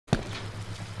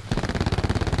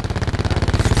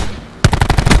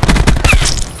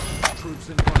Troops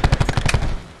in contact.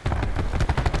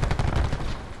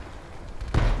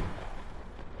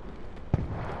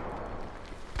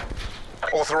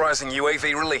 Authorizing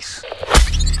UAV release.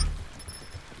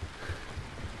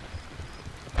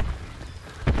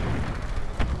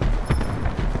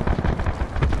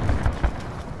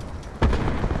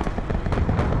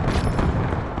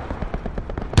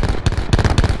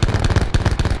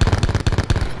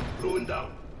 Going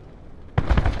down.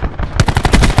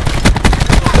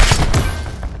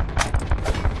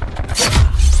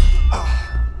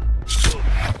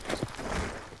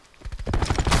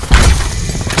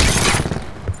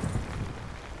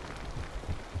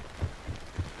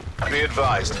 Be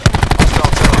advised.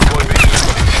 Hostile teleport beacon.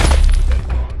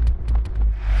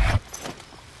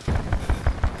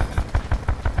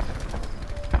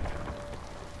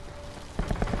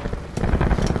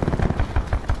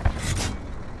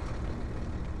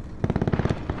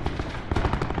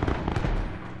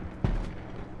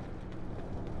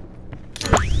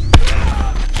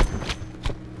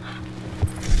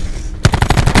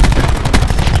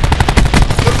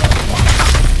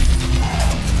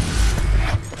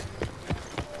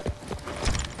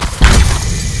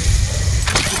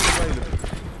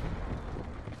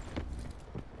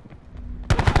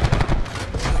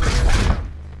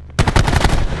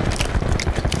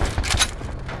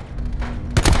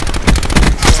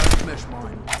 Mesh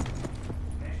mine.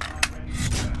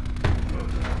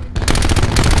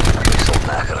 This'll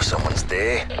knacker someone's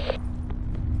day.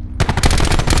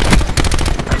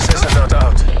 Assassin not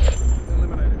out.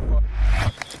 Eliminated.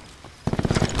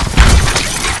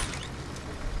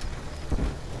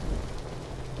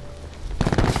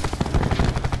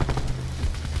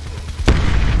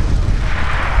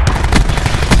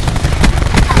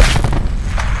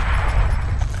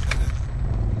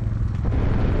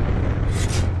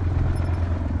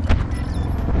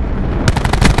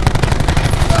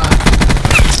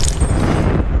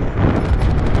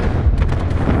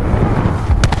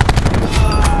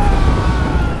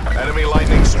 Enemy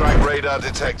lightning strike radar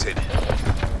detected.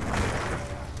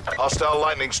 Hostile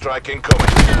lightning strike incoming.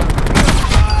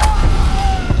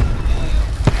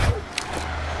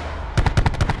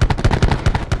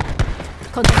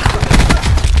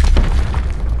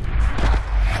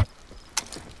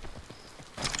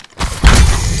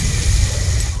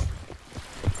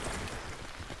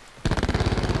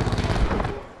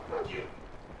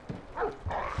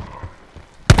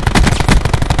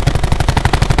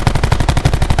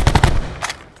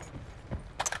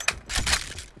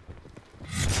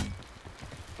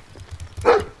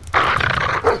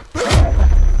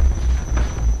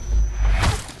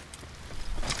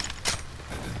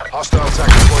 Hostile attack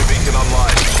deploy beacon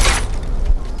online.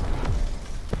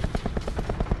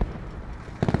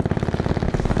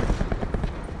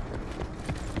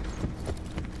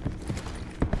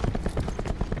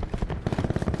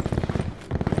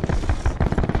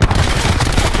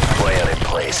 Player in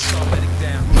place. Heading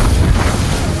down.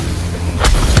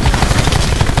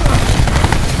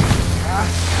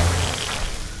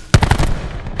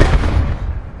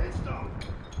 Heads down.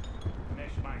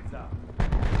 Mesh mines up.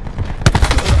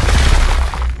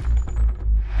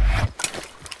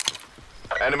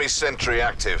 Enemy sentry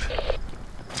active.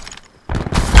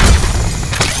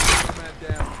 Man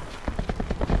down.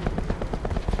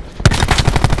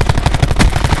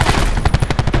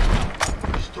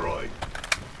 Destroyed.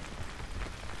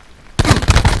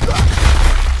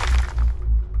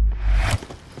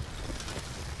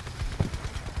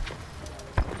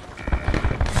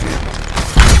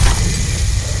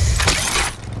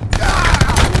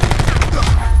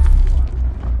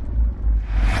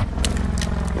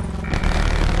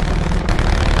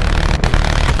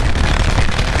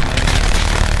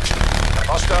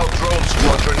 Hostile drone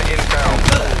squadron inbound.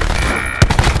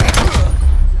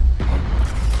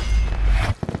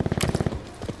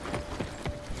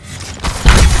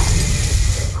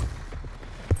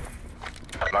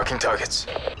 Marking targets.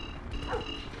 Go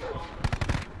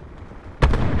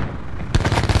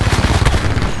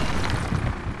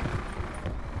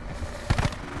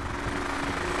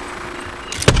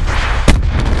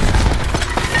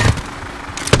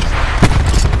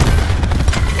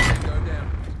down.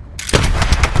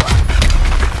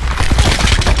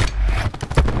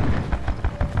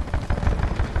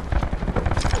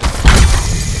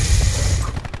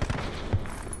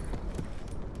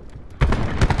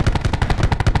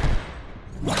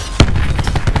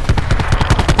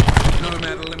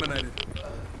 Nomad eliminated.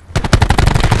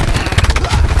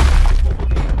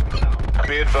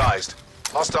 Be advised.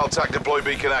 Hostile attack deploy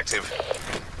beacon active.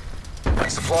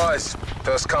 Supplies.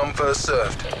 First come, first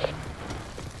served.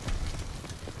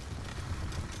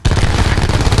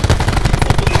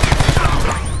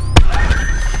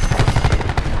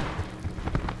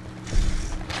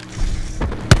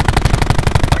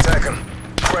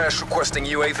 Dash requesting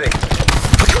UAV.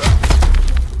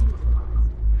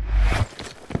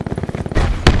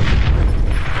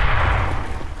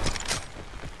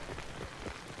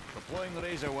 Deploying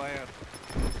razor wire.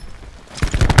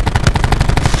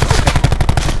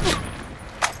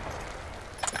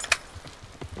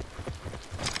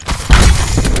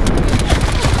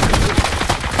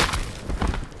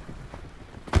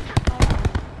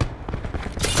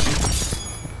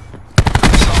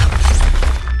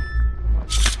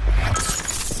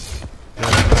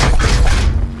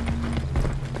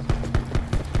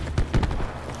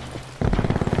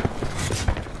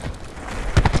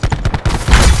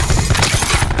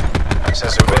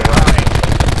 Sensor bin running.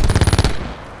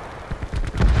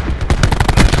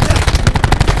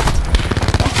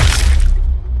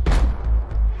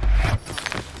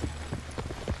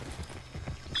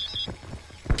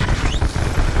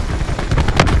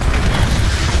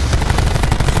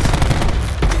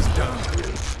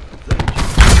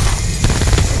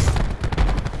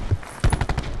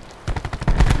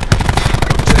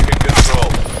 Taking control.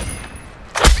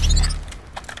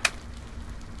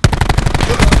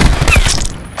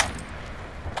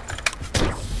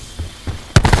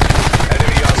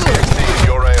 Enemy RCXD in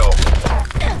your AO.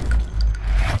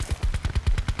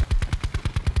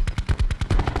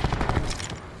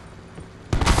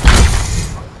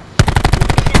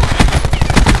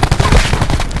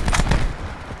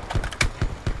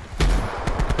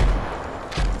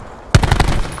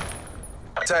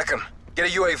 Attack him. Get a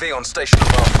UAV on station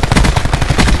above.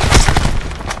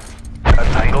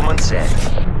 Entanglement set.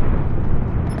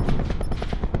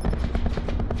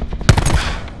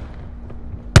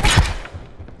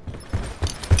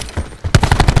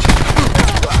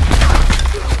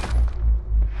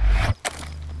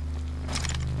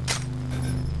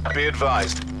 Be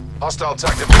advised. Hostile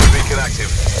tactical beacon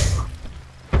active.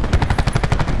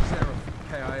 Sheriff,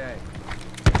 KIA.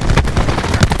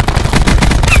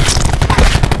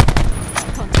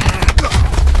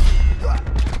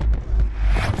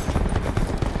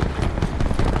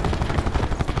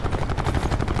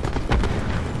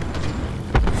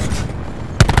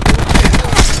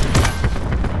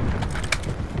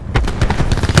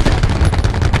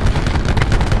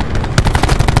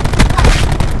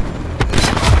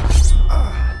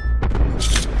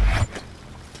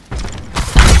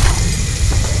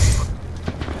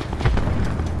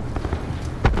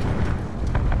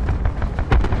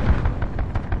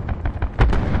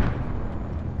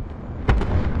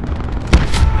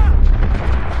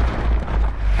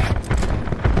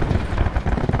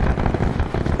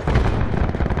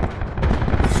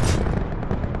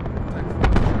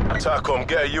 TACOM,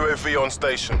 get a UAV on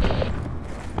station.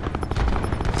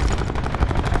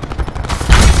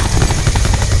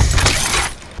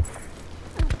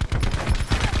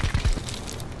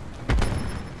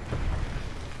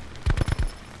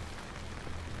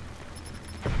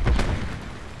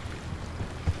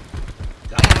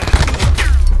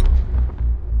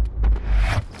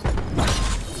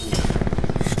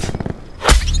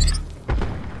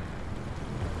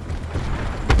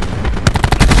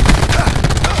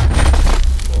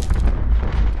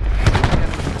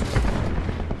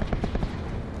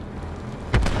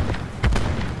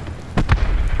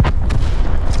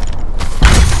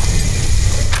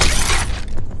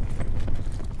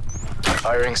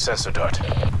 Firing sensor dart.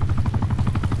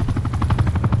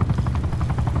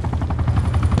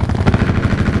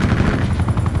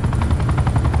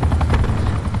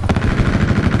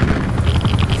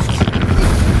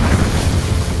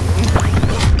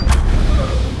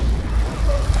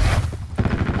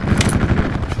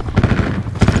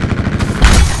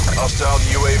 Hostile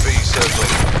UAV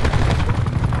circling.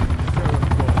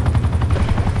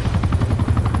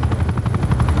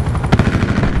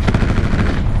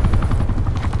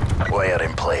 Wire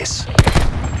in place. Be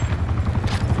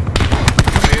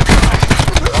advised.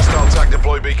 Hostile TAC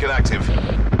deploy beacon active.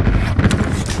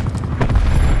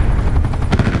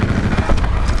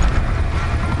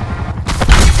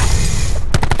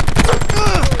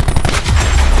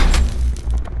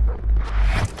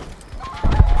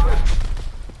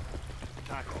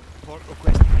 TACOM, report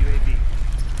requesting UAV.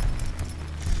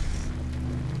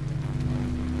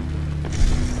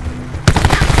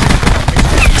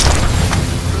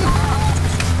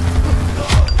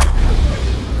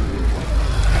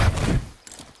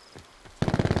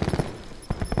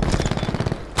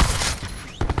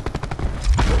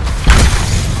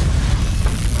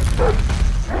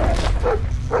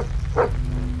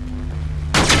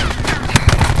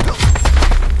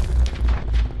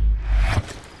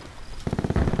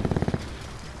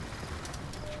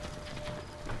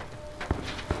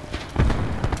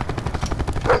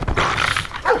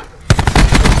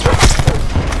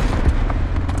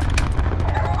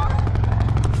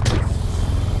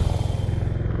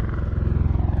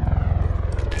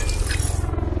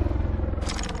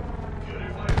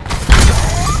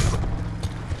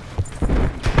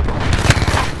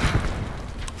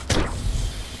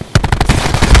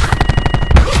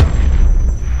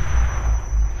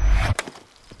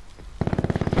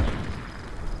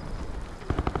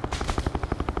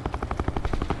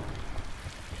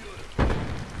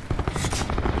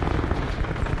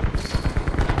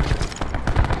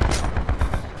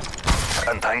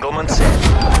 Entanglement set.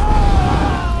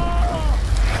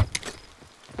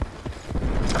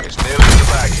 It's nearly in the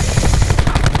bag.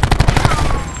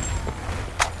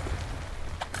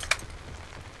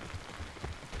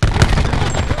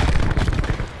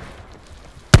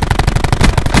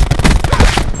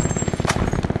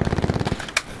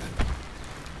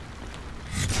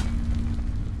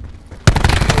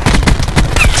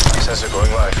 Sensor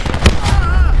going live.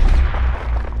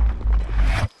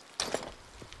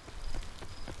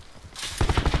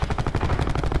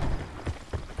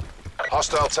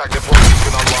 Hostile tag deployment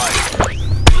beacon online.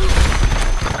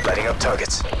 Lighting up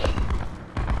targets.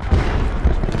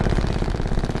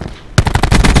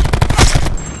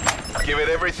 Give it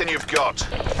everything you've got.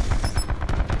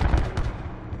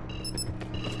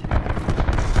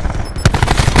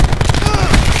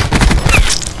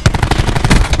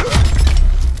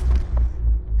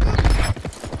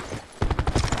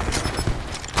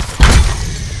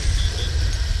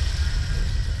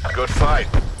 Good fight.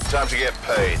 Time to get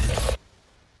paid.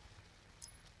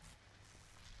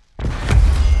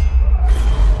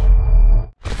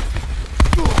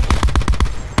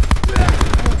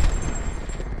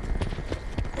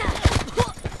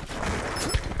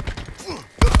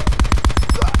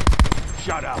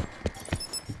 Shut up.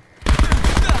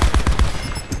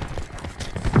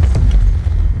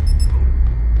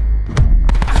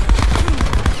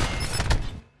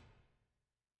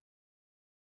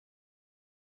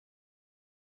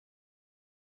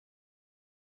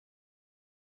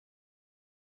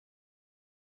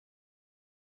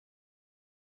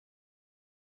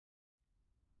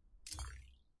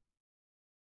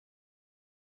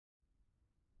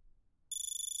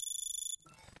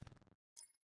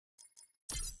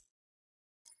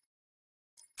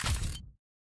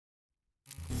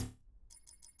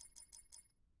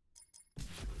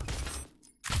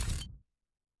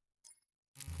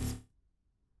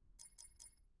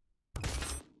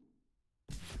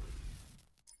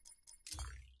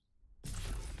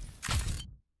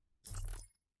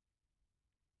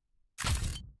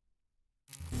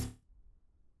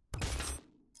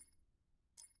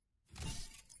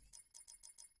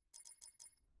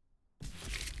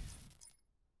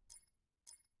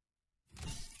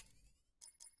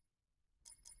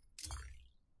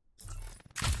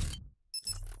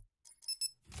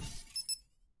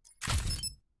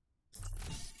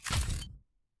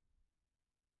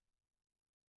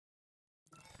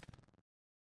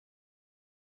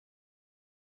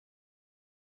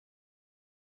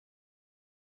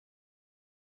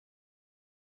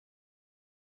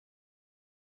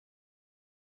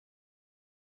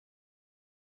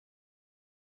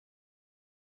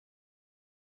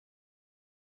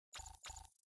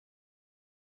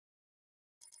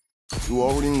 You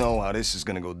already know how this is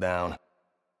gonna go down.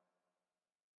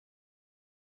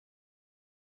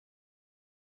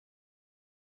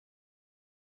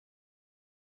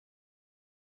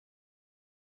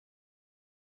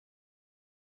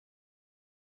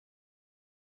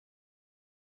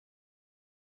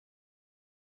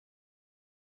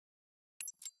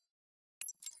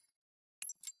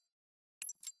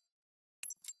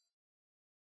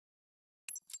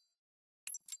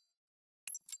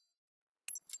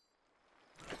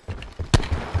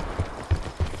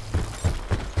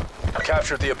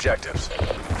 Captured the objectives.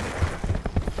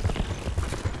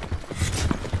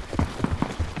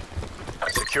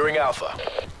 Securing Alpha.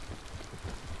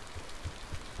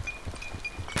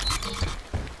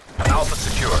 Alpha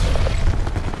secure.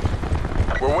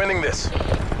 We're winning this.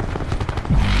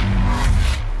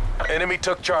 Enemy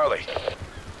took Charlie.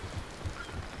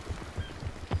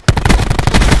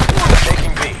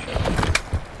 Taking B.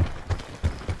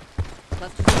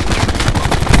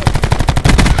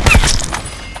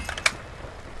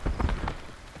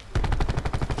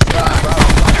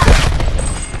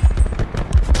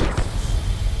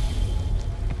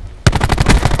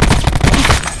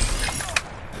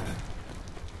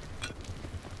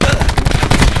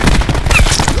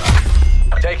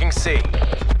 Taking C.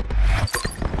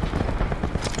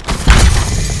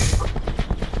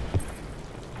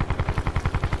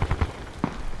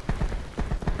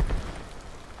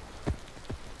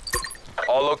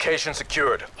 All locations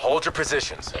secured. Hold your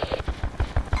positions.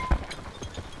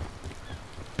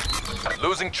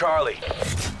 Losing Charlie.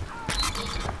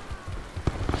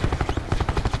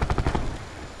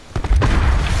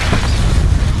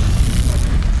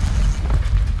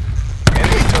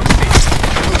 Enemy took C.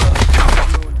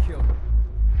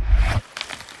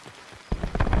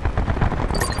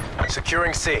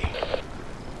 Securing C.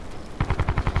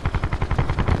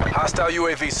 Hostile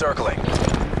UAV circling.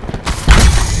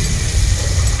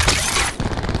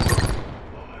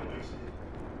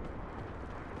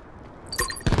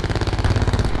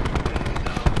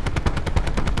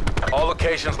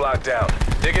 locations locked down.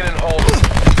 Dig in and hold them.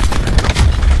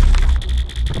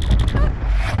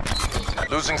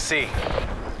 Losing C.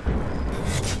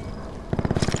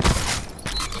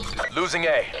 Losing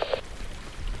A.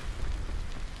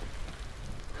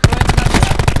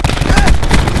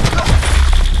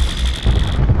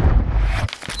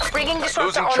 Bringing disruptor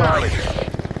Losing online. Charlie.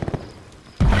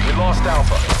 We lost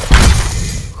Alpha.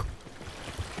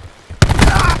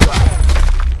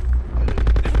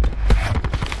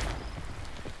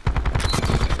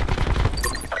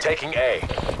 Taking A.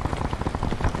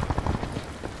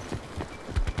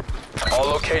 All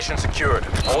locations secured.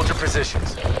 Hold your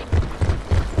positions.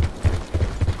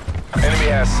 Enemy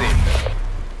has C.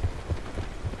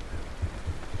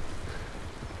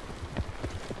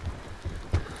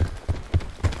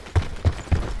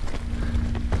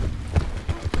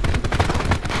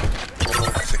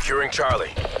 Securing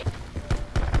Charlie.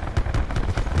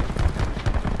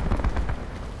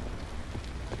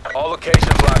 All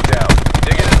locations locked down.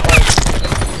 Dig in and hold.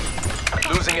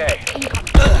 Losing A.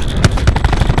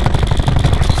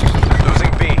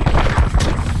 Losing B.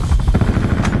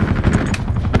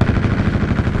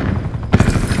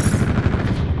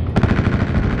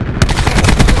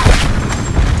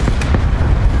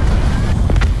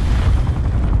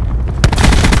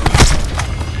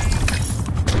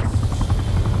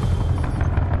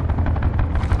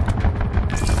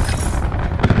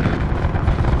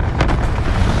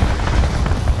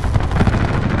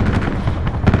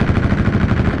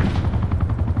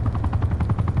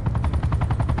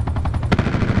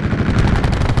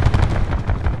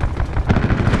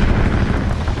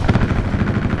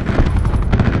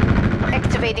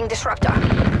 Activating disruptor.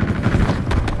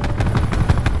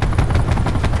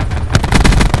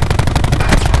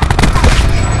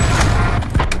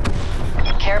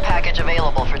 Care package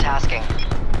available for tasking.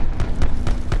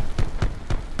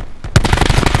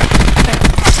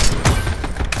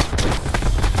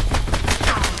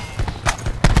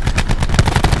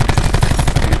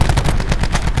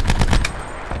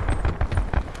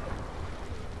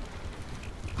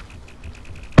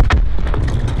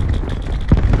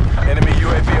 Enemy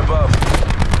UAV above.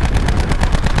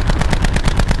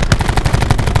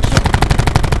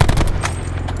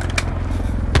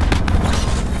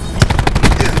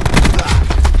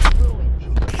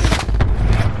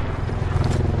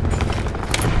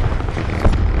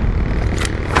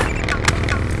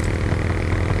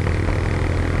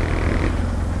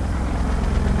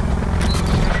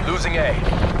 Losing A.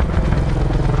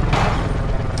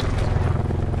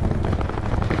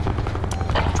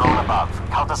 Drone above.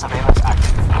 Counter surveillance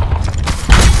active.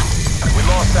 We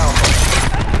lost Alpha.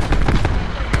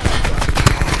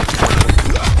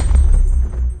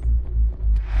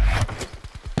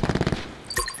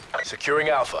 Securing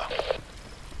Alpha.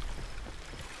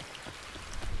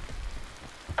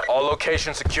 All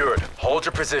locations secured. Hold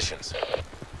your positions.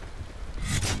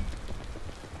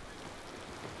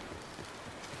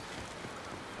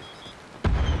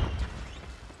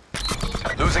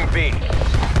 Losing B.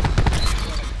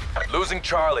 Losing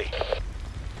Charlie.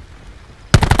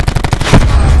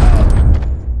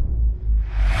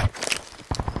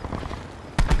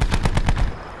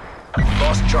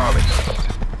 Lost Charlie.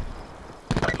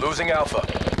 Losing Alpha.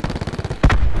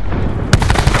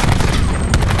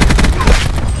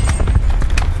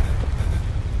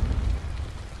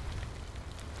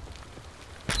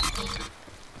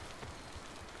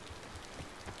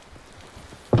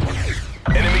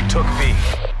 Enemy took B.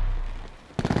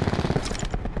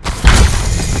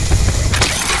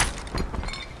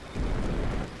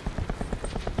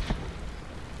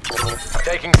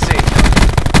 Taking C.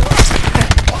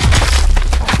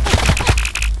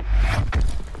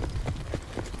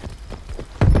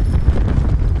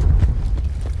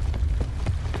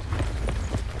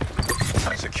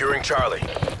 Securing Charlie.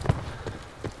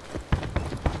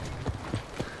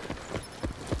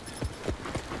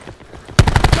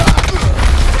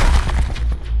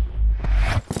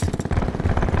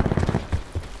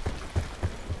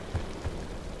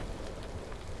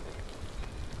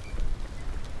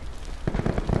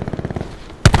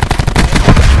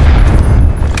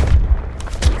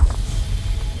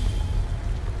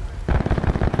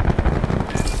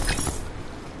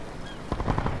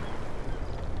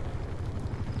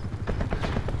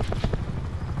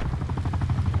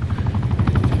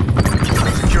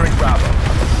 Securing Bravo.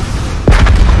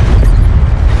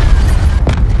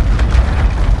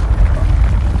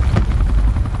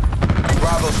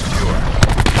 Bravo secure.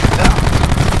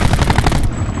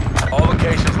 All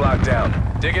locations locked down.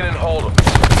 Dig in and hold them.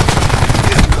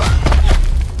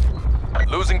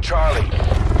 Losing Charlie.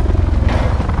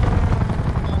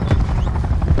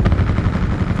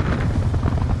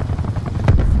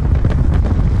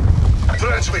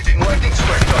 Transmitting lightning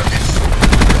strike targets.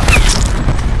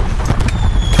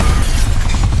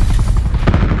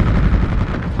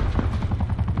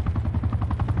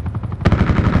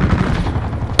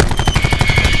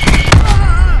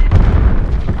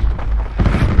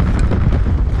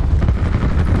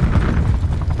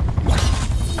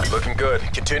 Looking good.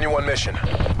 Continue on mission.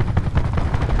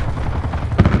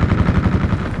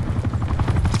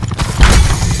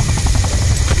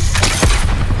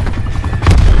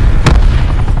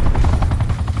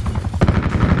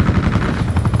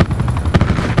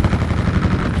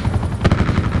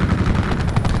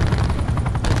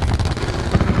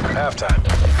 Halftime.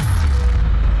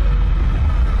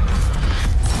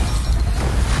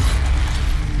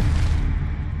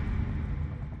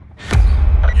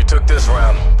 You took this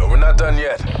round, but we're not done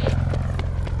yet.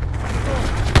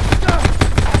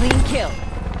 Clean kill.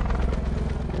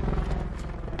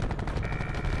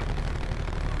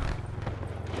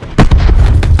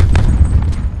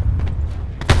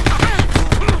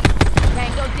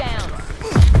 Tango down.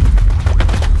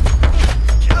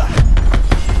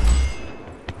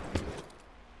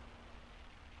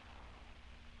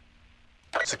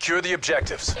 Secure the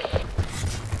objectives.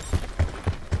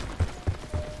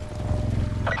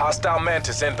 Hostile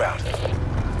Mantis inbound.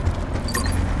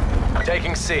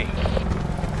 Taking C.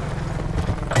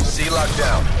 C locked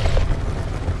down.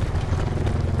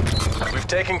 We've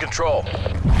taken control.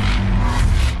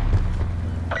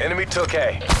 Enemy took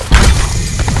A.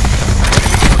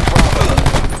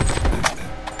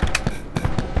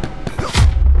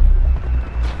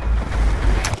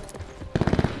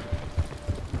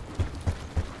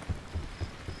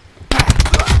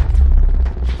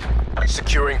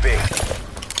 Securing B.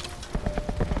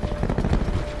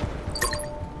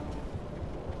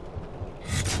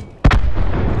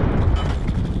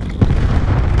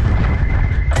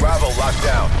 Bravo locked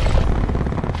down.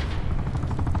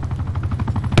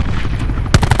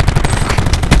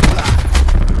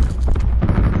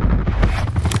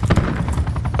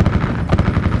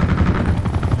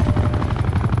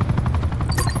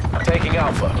 Taking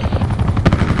Alpha.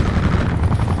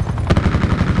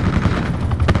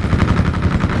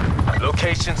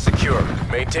 Location secure.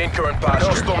 Maintain current posture.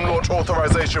 Custom launch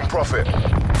authorization profit.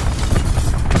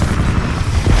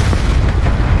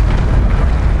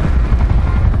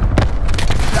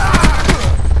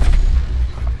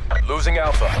 Losing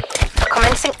Alpha.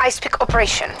 Commencing ice pick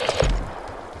operation.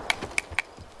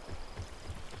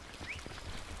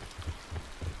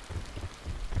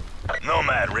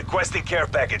 Nomad, requesting care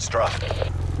package drop.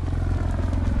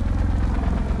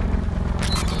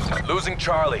 Losing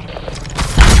Charlie.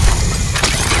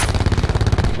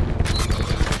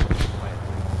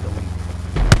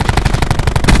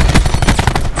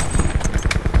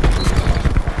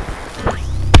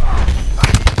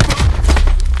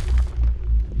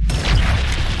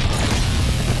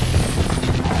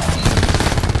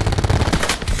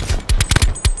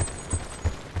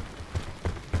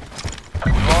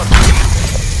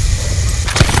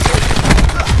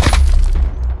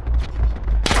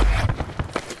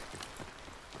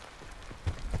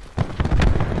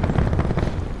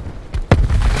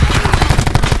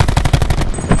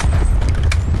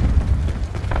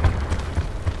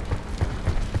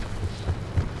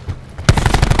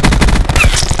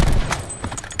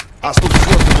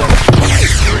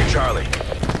 Securing Charlie.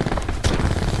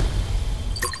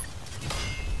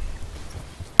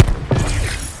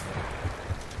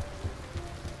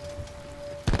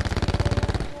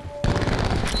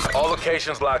 All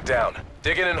locations locked down.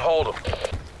 Dig in and hold them.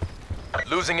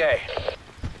 Losing A.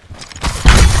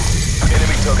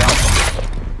 Enemy took Alpha.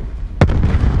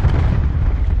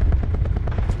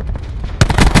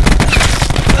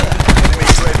 Enemy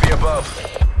UAV above.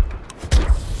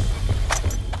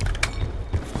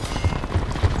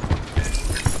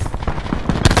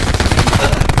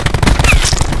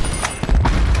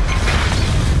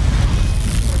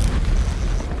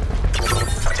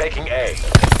 Taking A.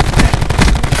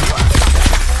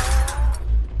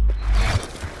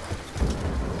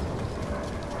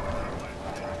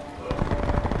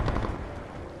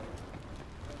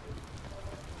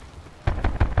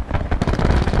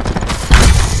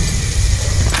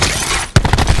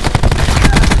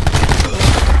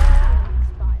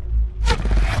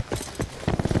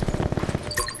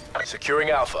 Securing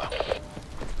Alpha.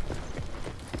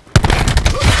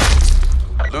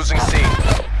 Losing C.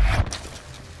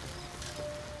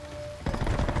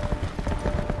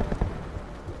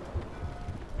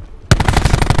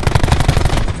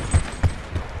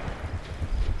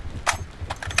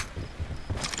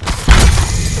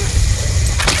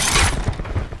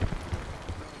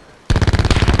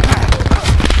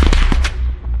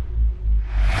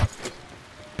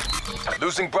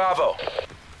 Losing Bravo.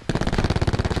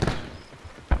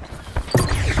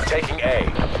 Taking A.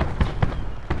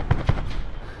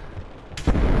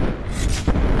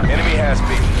 Enemy has B.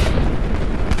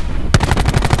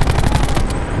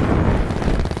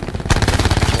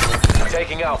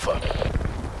 Taking Alpha.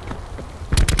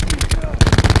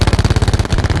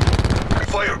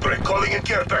 Firebreak calling in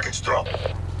care package drop.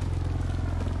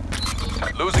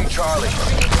 Losing Charlie.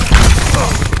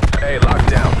 A locked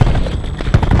down.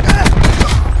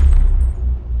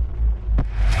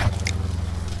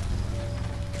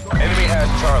 Enemy has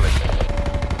Charlie.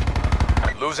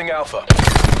 Losing Alpha.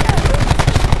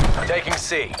 Taking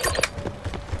C.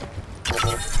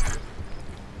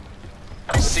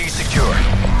 C secure.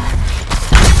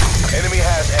 Enemy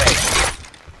has A.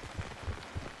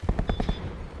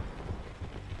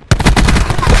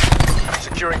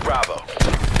 Securing Bravo.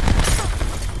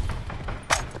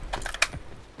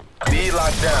 B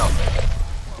locked down.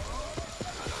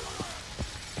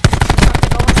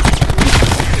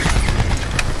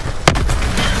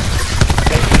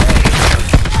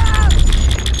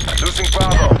 Losing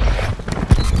Bravo.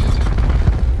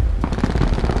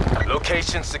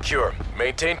 Location secure.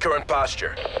 Maintain current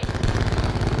posture.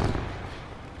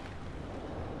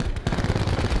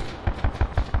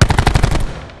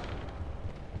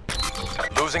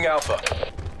 Losing Alpha.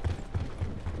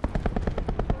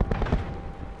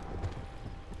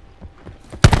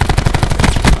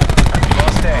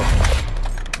 Lost A.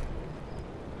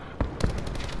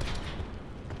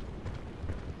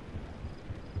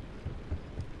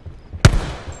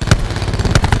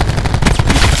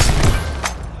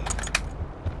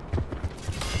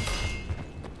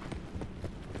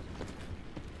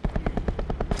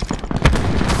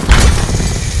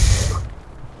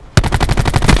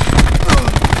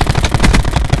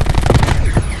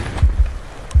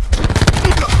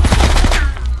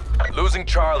 Losing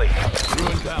Charlie.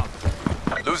 Ruined down.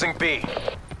 Losing B.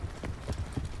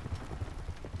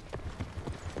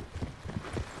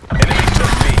 Enemy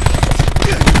took B.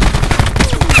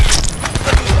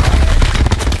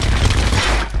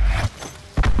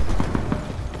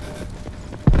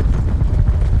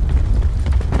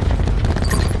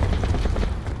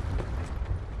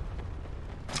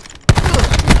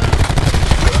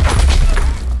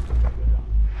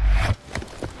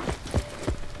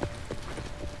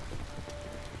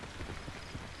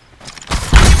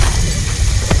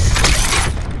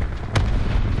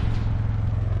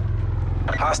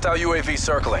 Hostile UAV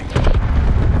circling.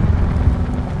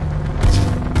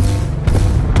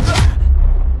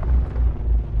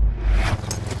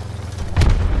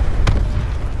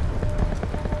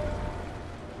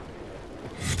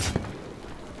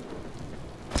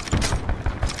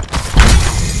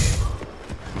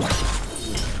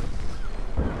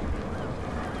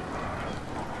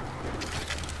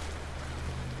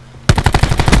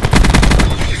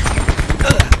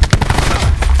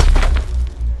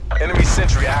 Enemy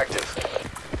sentry active.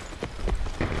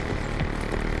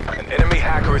 An enemy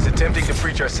hacker is attempting to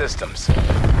breach our systems. An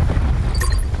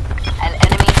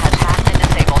enemy has hacked and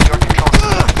disabled your control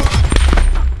system.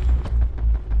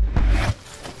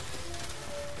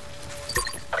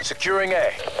 Securing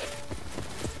A.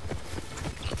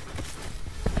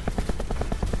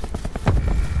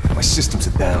 My systems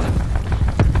are down.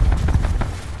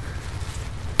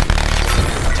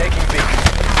 Taking B.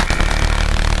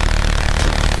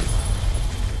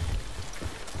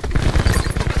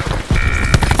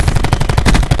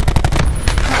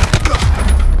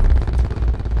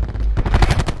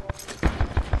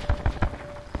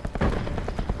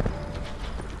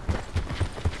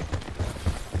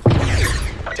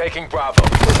 Taking Bravo.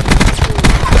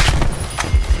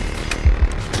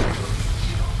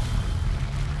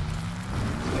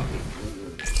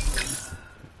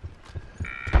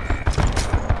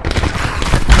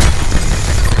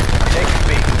 Taking B.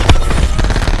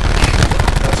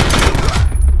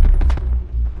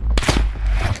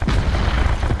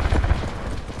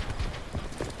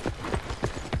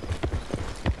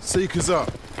 Seekers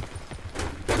up.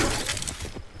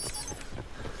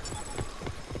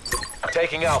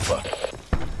 Taking Alpha.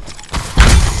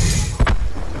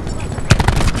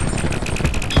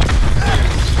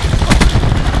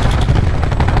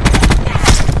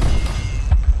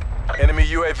 Enemy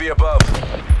UAV above.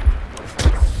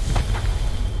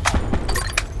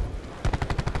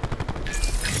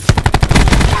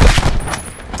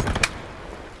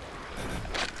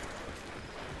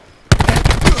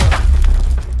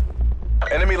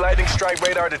 Enemy lightning strike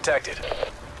radar detected.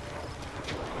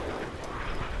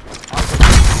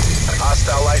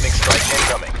 Hostile lightning strike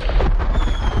incoming.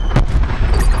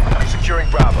 Securing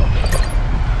Bravo.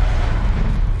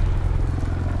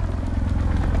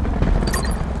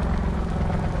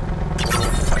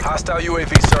 Hostile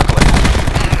UAV circling.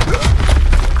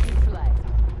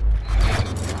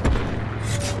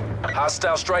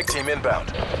 Hostile strike team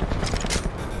inbound.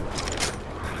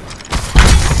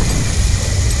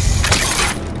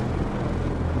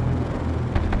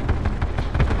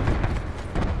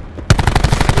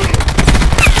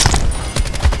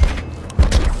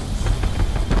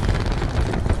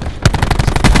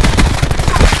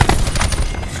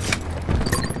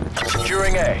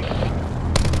 Securing A.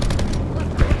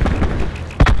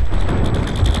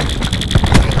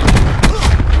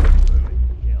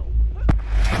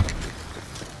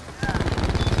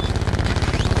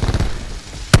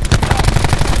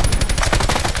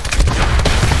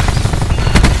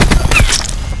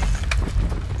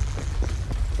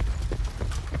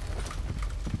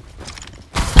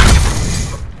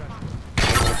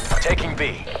 Taking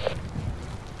B.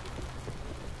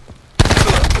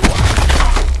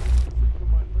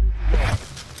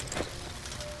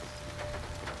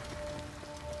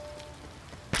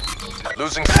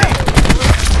 Losing C.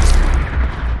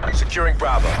 Securing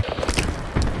Bravo.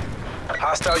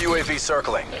 Hostile UAV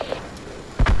circling.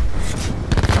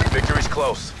 Victory's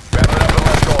close. Wrap it up and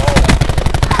let's go home.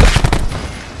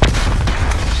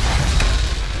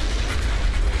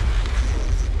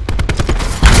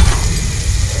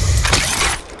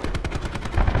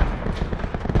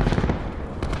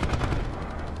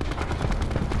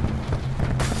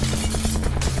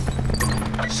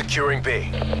 Securing B.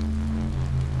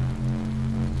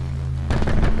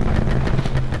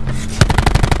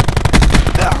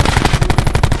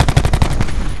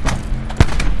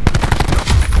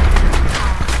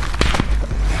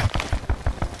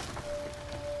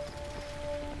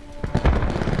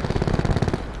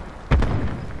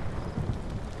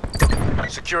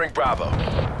 Securing Bravo.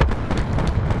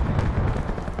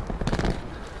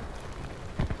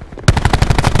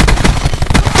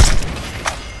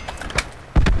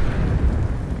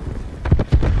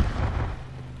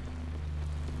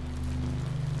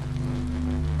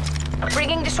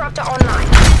 Bringing disruptor online.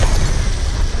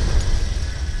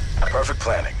 Perfect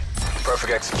planning.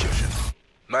 Perfect execution.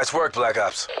 Nice work, Black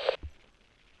Ops.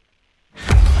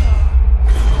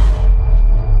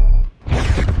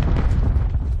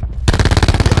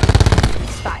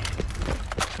 Spy.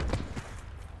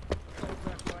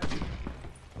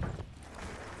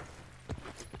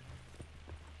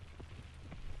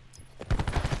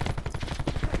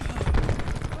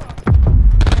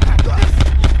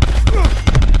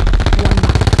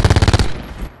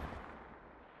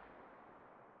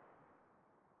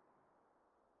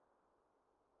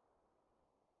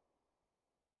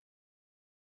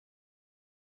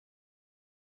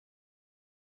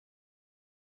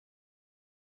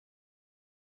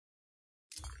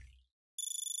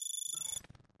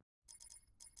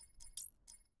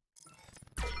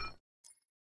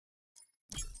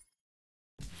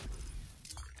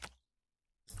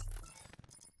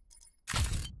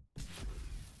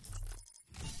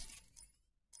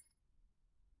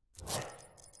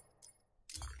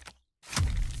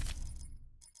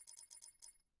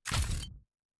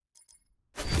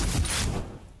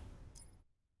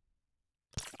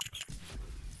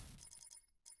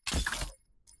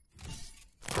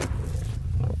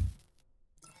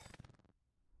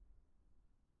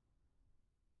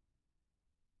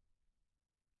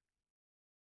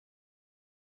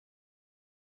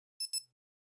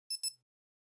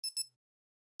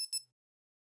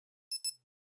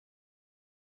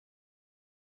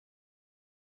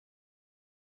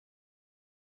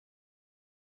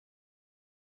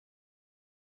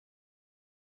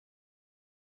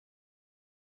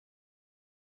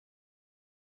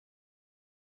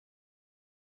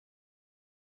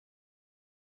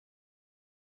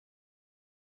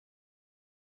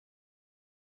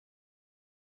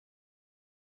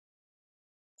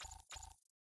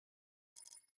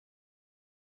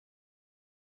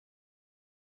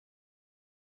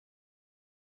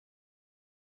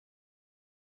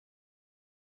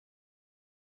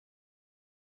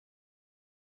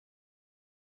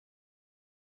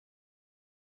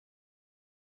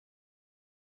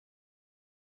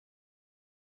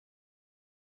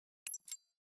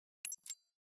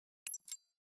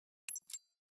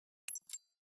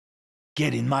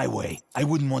 Get in my way. I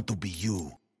wouldn't want to be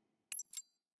you.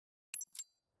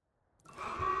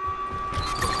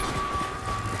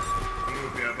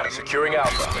 Securing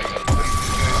Alpha.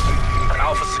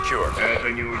 Alpha secure. We have the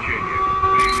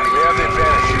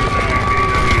advantage.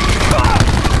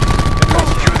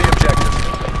 Secure the objective.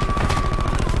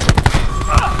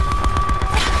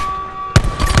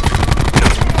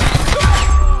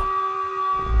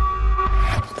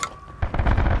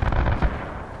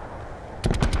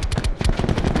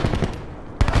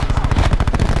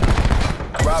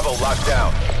 locked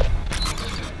down.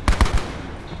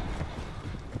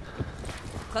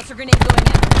 Cluster grenade going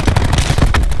in.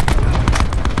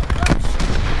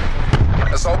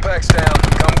 Assault pack's down.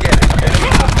 Come get it. Enemy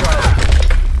took Charlie.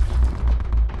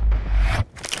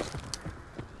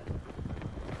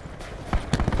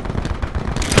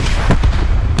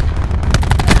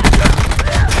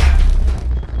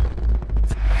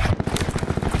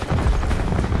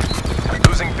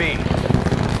 Losing B.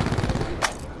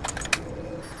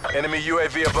 Enemy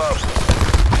UAV above.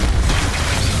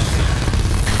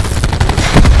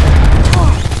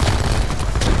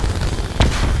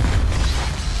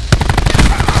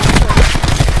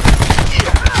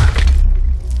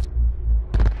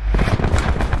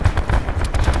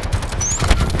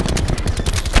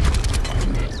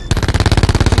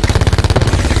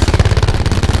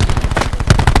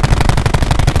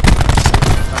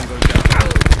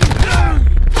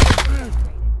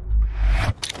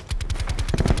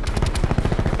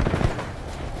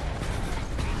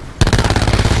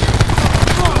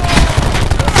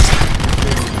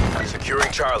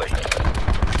 Securing Charlie.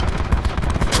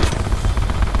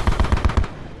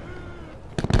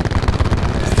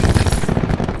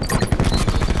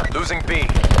 Losing B.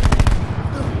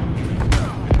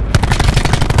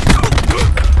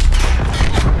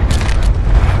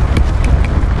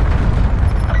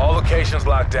 All locations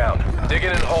locked down. Dig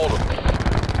in and hold them.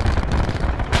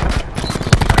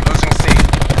 Losing C.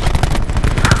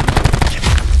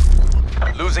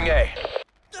 Losing A.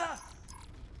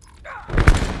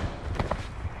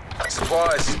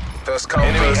 Supplies. First come,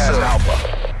 enemy first has serve.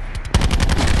 Alpha.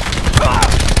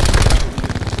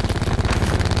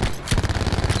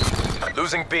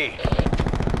 Losing B.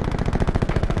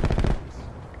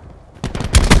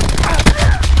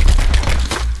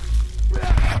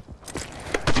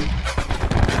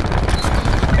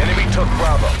 Enemy took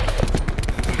Bravo.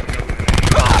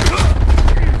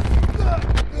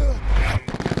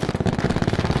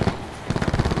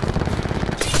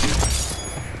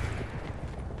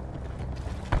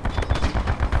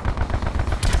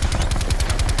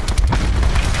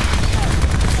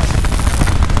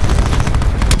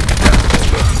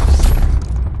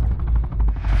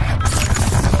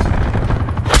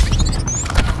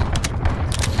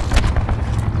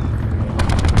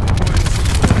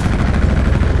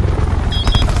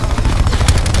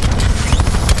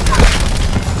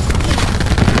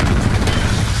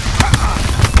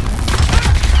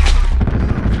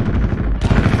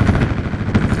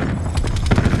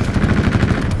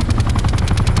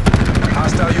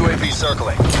 Hostile UAV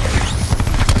circling.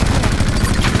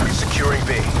 Securing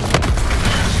B.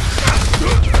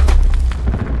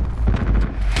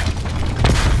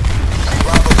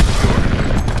 Bravo secure.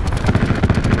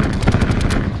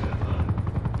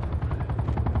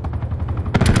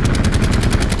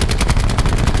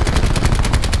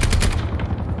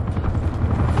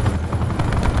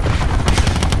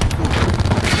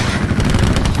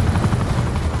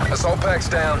 Assault pack's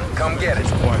down. Come get it.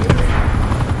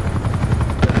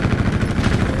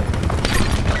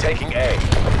 Taking A.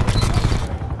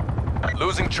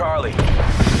 Losing Charlie.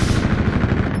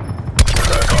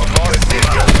 Lost C.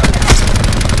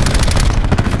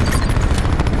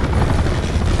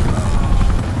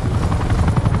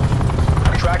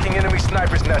 Tracking enemy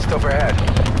sniper's nest overhead.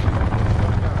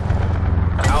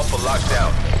 Alpha locked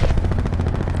down.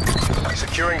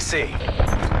 Securing C.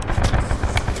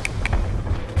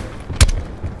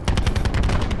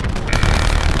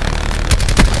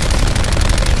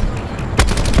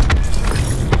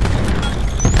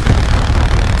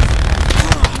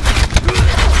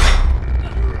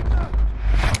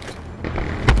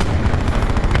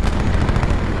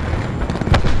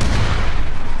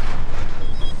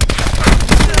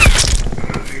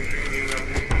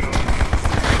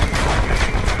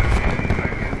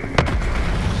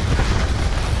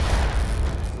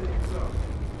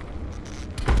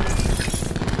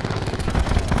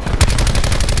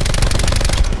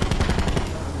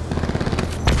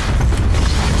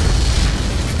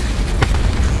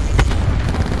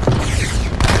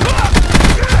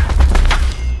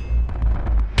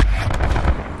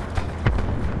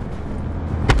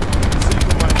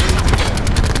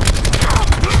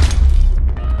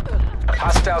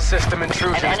 Hostile system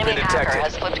intrusion An has enemy been hacker detected.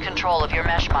 has flipped control of your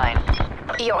mesh mine.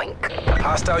 Yoink.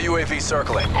 Hostile UAV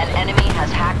circling. An enemy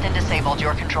has hacked and disabled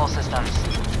your control systems.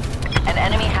 An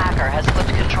enemy hacker has flipped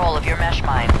control of your mesh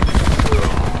mine.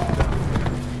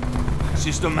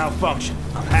 System malfunction.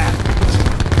 I'm hacked.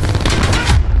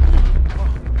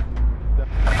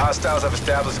 Hostiles have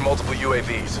established multiple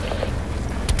UAVs.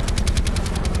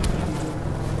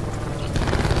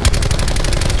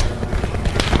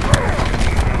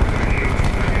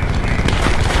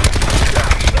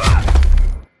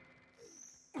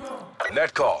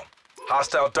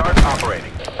 Hostile dart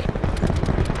operating.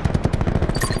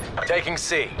 Taking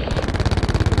C.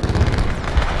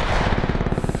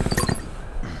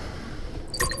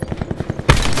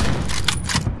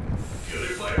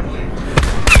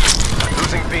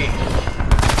 Losing B.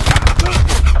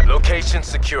 Location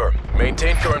secure.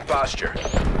 Maintain current posture.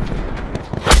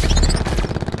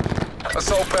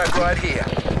 Assault pack right here.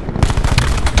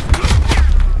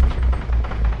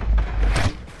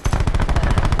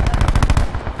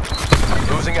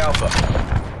 Losing Alpha.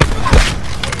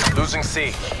 Losing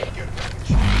C.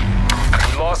 We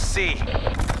lost C.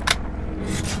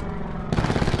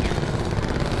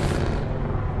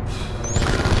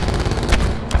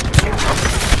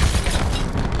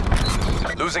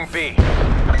 Losing B.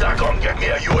 TACOM, get me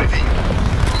a UAV.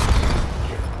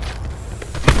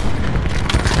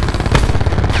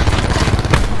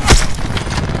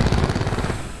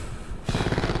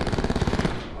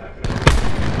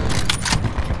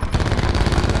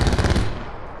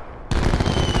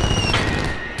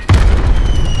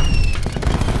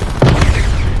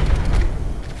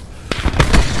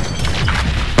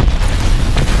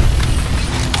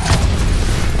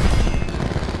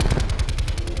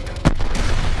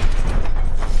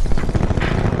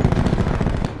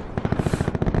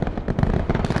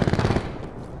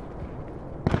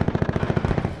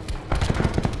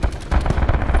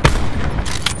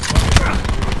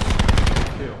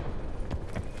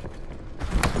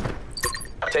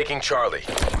 Taking Charlie.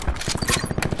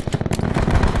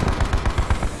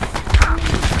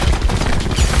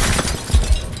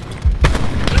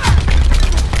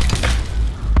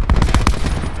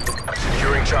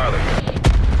 Securing Charlie.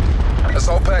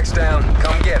 Assault pack's down.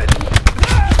 Come get it.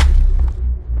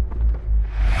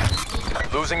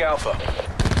 Losing Alpha.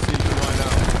 See you right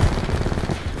now.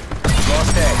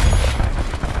 Lost A.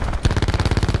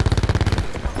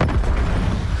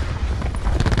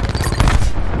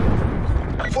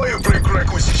 Firebreak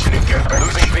requisition in care package.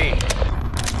 Losing B.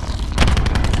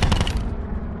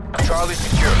 Charlie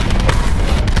secure.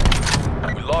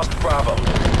 We lost Bravo.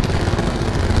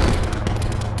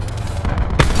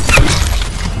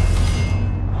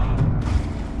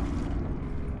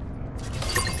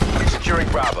 Securing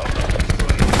Bravo.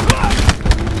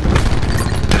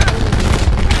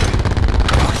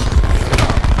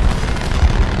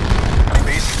 B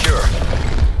secure.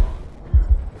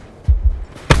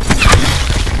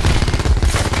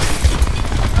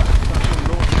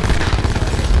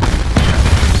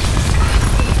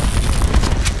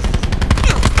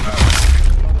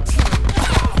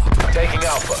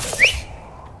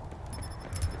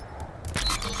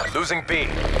 Losing B.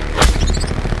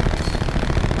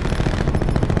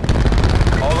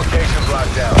 All locations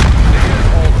locked down.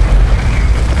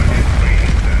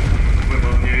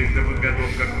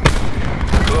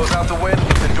 Close out the win,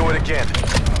 then do it again.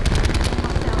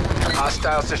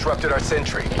 Hostiles disrupted our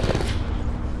sentry.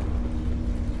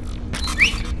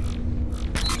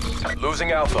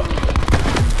 Losing Alpha.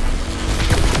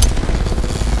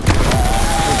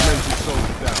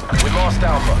 We lost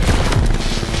Alpha.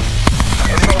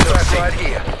 Assault pack right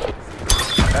here.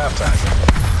 Halftime.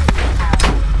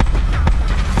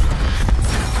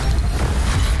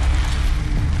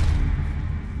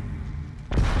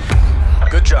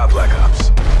 Good job, Black Ops.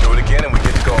 Do it again and we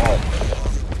get to go home.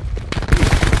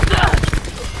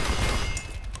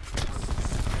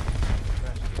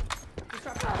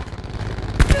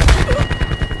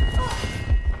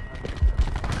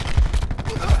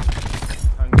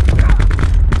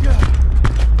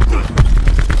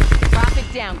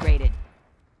 Downgraded.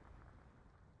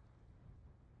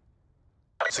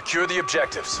 Secure the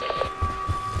objectives.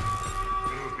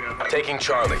 Taking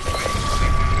Charlie.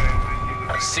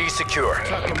 C secure.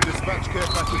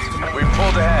 We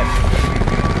pulled ahead.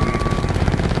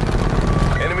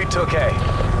 Enemy took A.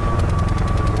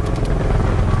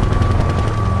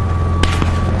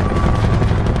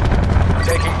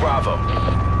 Taking Bravo.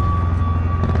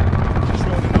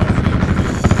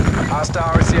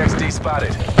 Hostile RCXD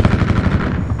spotted.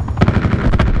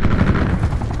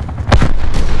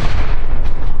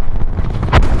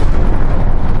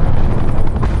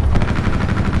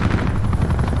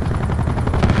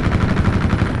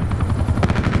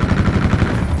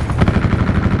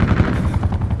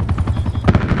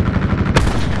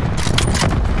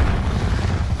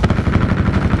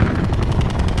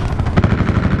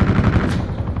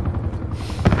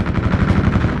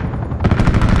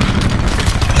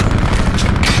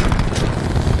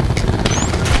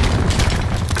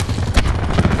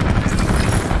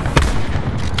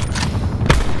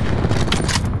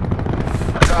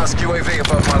 UAV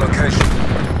above my location.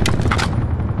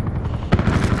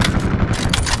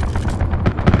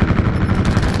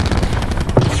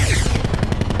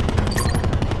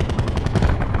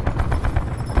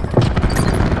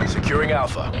 Securing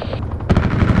Alpha.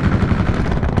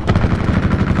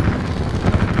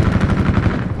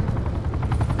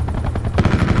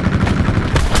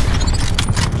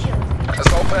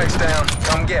 Assault pack's down.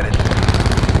 Come get it.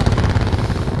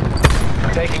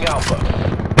 Taking Alpha.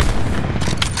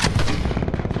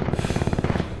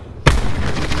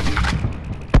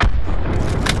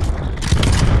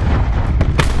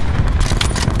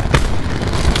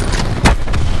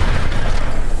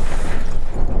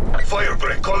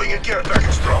 Firebreak calling in care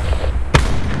package drop.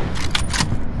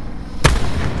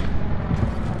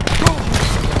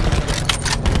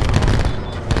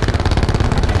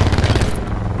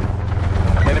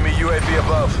 Enemy UAV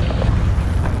above.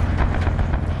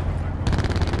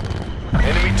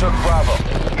 Enemy took Bravo.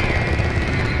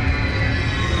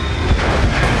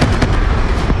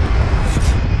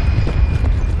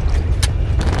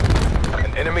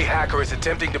 An enemy hacker is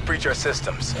attempting to breach our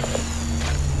systems.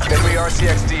 Enemy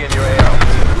RCXD in your AO.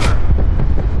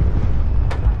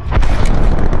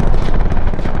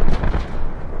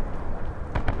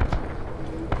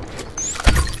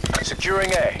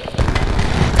 Securing A.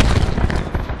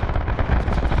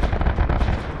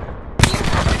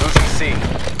 Losing C.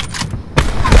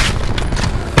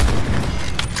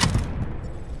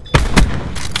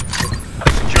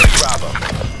 Securing Bravo.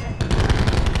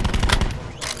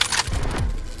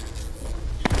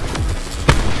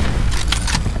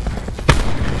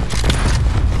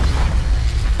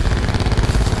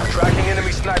 Tracking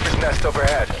enemy sniper's nest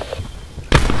overhead.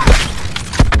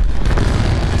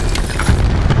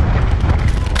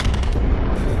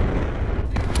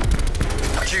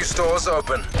 Q stores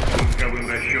open.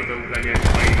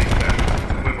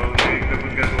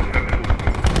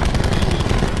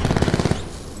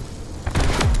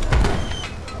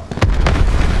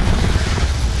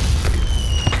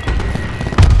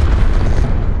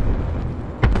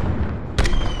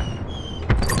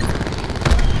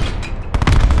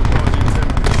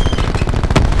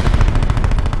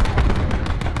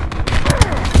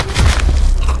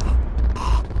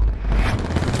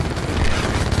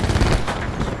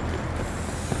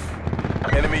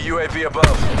 Enemy UAV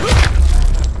above.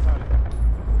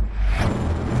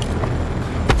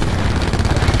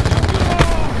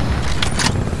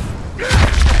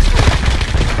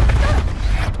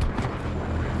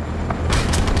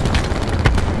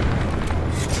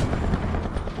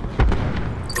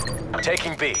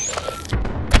 Taking B.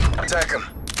 Attack him.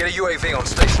 Get a UAV on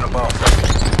station above.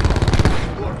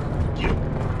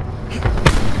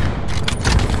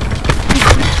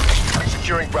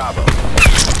 Securing Bravo.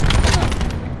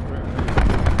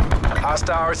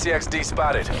 Hostile RCXD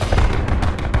spotted.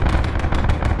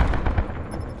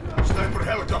 Sniper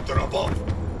helicopter above.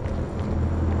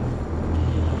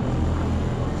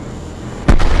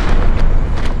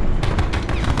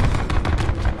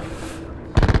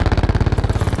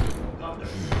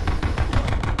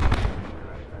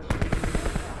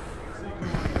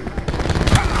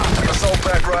 Assault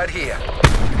pack right here.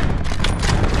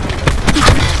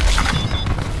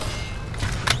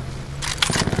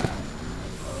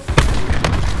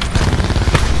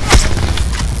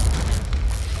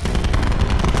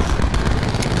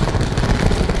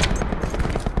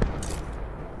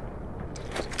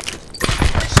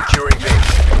 Securing B.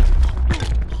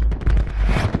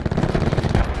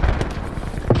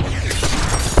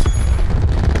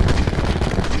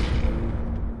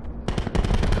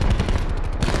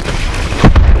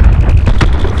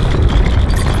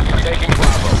 Taking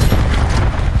Bravo.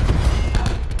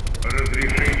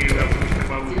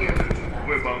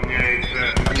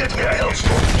 Get me a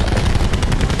hellstorm.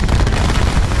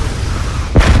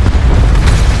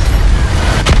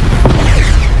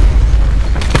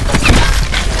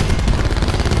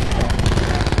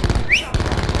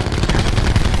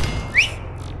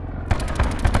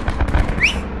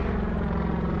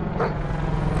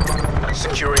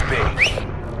 Securing B.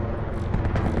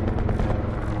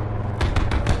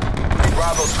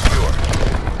 Bravo secure.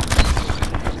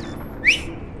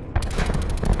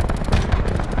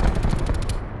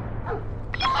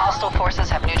 Hostile forces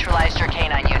have neutralized your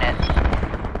canine unit.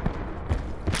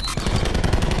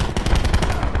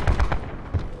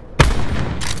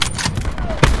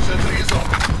 Sentry is up.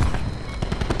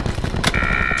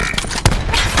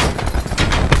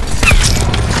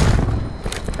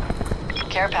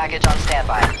 Care package on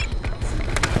standby.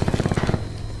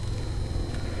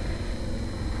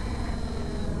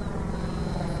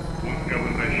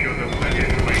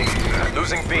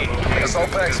 Losing B.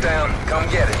 Assault pack's down. Come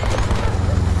get it.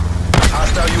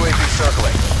 Hostile UAV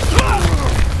circling.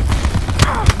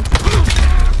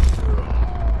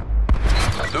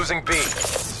 Losing B.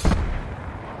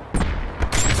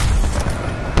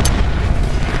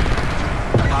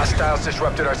 Hostiles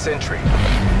disrupted our sentry.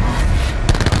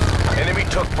 Enemy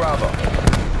took Bravo.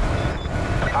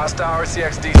 Hostile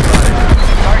RCXD spotted.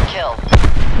 Hard kill.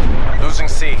 Losing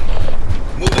C.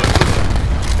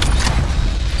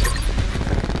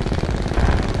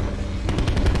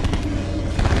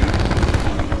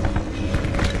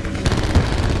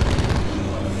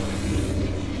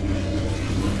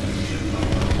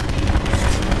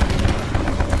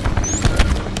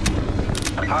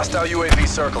 Hostile UAV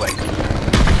circling.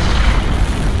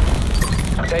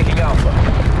 Taking Alpha.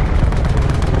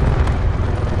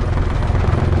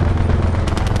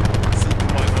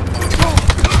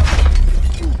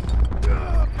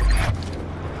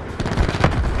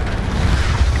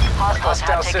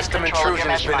 Hostile system intrusion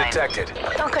has been detected.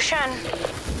 Dankeschön.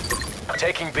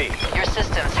 Taking B. Your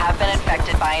systems have been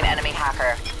infected by an enemy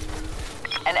hacker.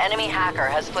 An enemy hacker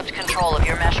has flipped control of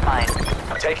your mesh mine.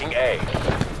 Taking A.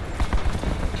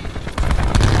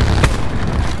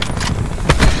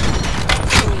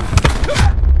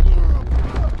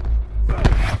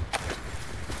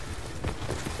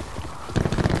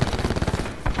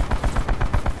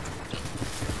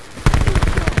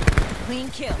 Clean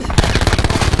kill.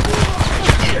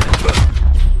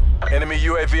 Enemy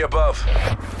UAV above.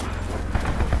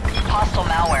 Hostile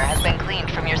malware has been cleaned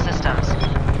from your systems.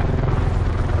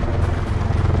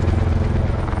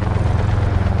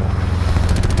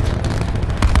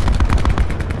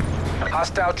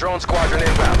 Hostile drone squadron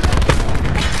inbound.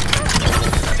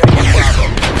 Taking Bravo.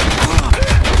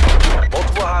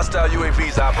 Multiple hostile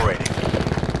UAVs operating.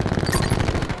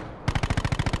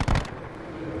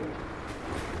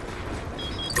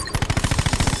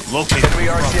 Locate. Enemy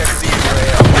RCXD in your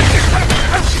AO.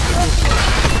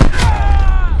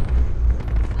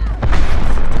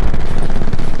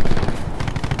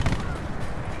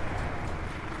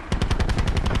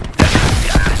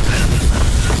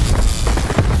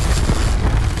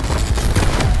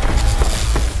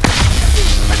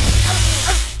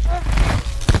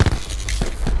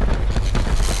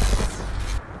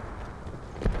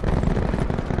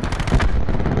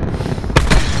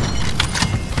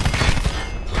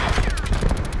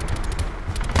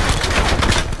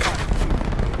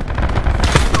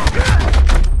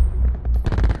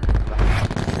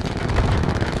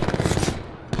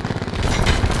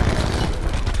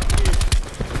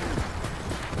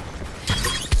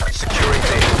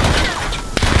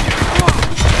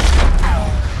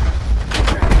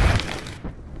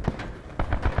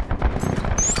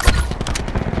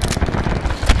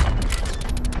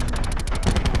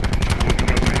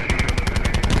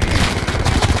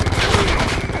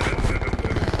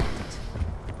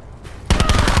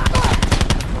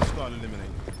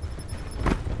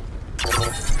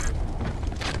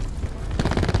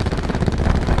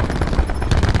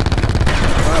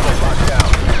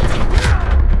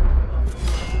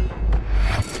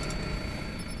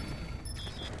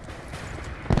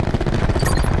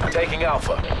 Taking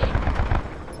Alpha.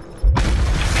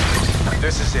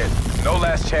 This is it. No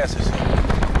last chances.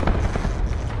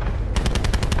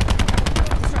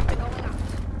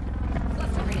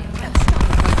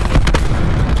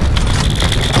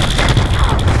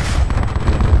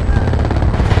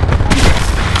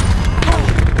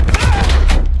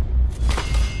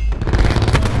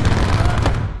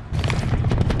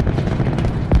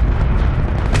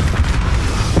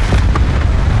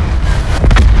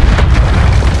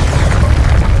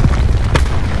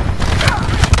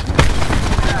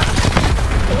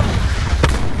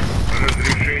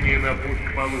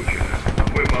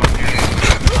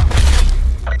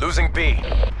 Losing B.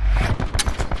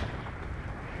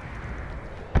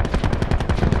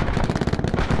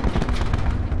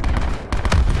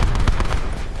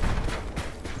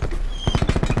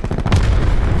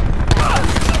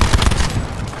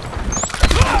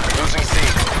 Losing C.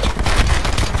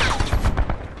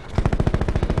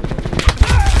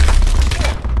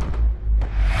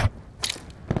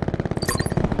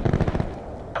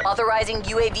 Authorizing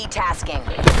UAV tasking.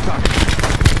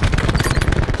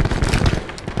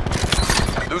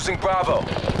 Losing Bravo.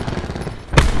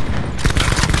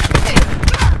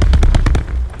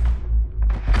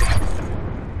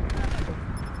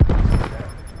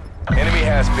 Enemy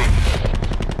has B.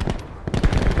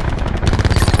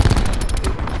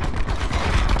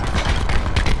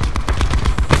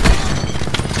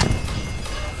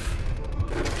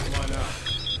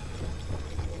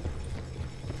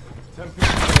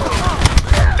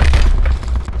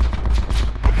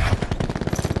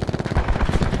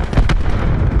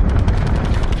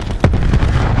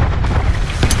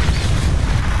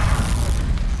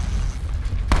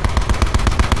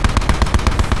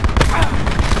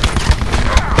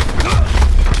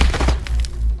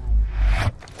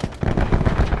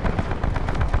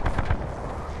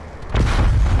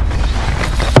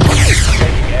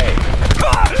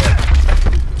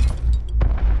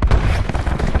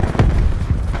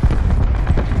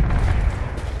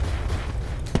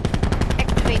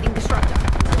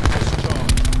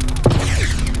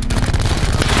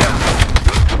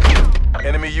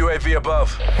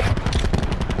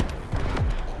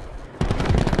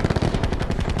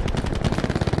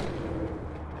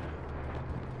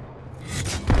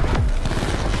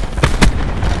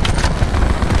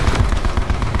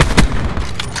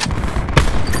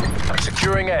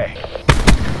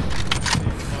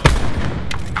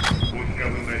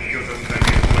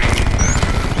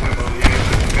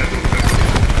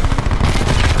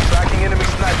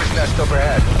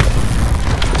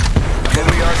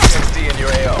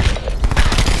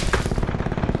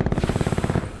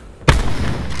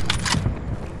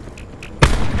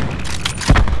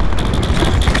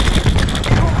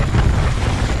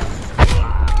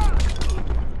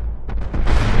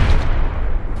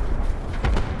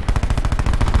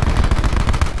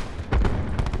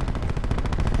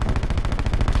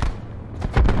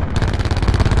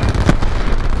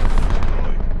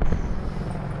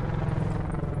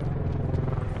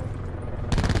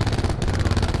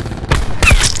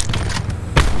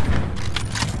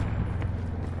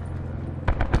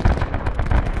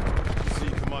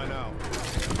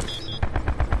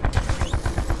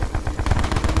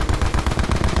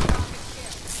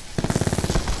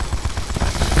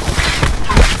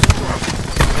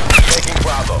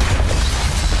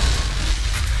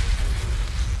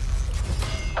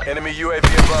 Enemy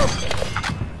UAV above.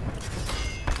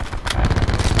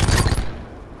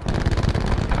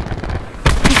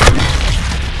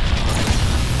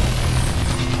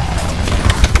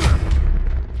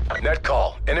 Net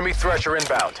call. Enemy Thresher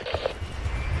inbound.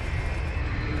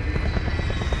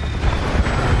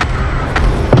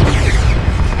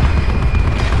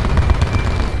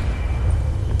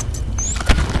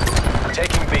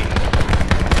 Taking B.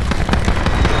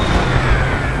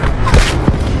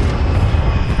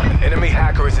 An enemy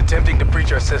hacker is attempting to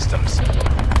breach our systems.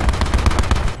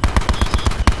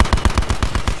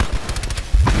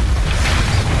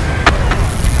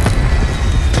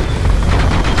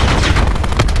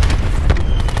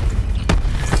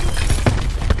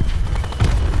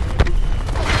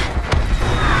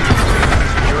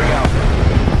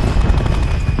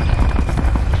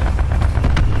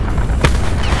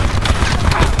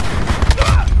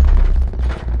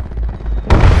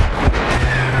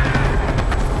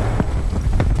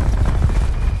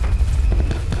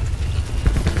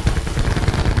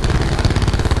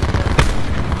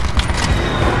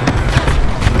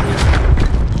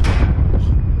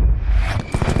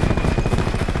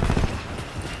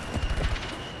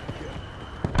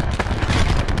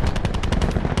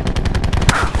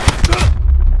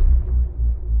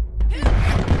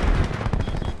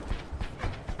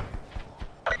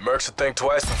 Mercs would think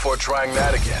twice before trying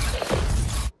that again.